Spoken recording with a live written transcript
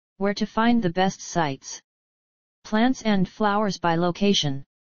Where to find the best sites. Plants and flowers by location.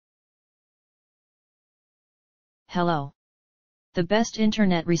 Hello. The best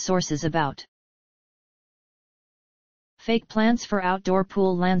internet resources about fake plants for outdoor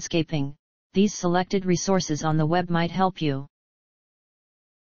pool landscaping. These selected resources on the web might help you.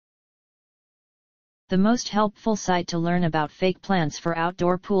 The most helpful site to learn about fake plants for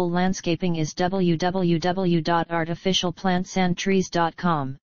outdoor pool landscaping is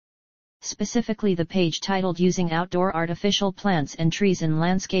www.artificialplantsandtrees.com. Specifically the page titled Using Outdoor Artificial Plants and Trees in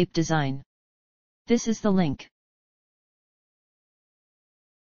Landscape Design. This is the link.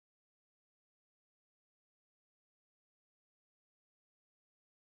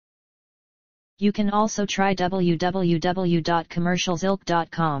 You can also try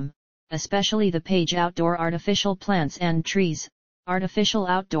www.commercialsilk.com, especially the page Outdoor Artificial Plants and Trees, Artificial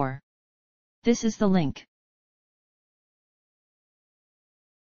Outdoor. This is the link.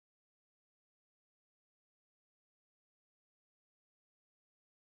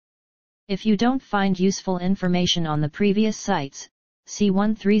 If you don't find useful information on the previous sites, see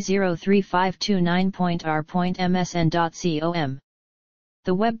 1303529.r.msn.com.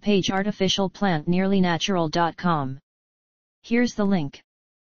 The web page artificialplantnearlynatural.com. Here's the link.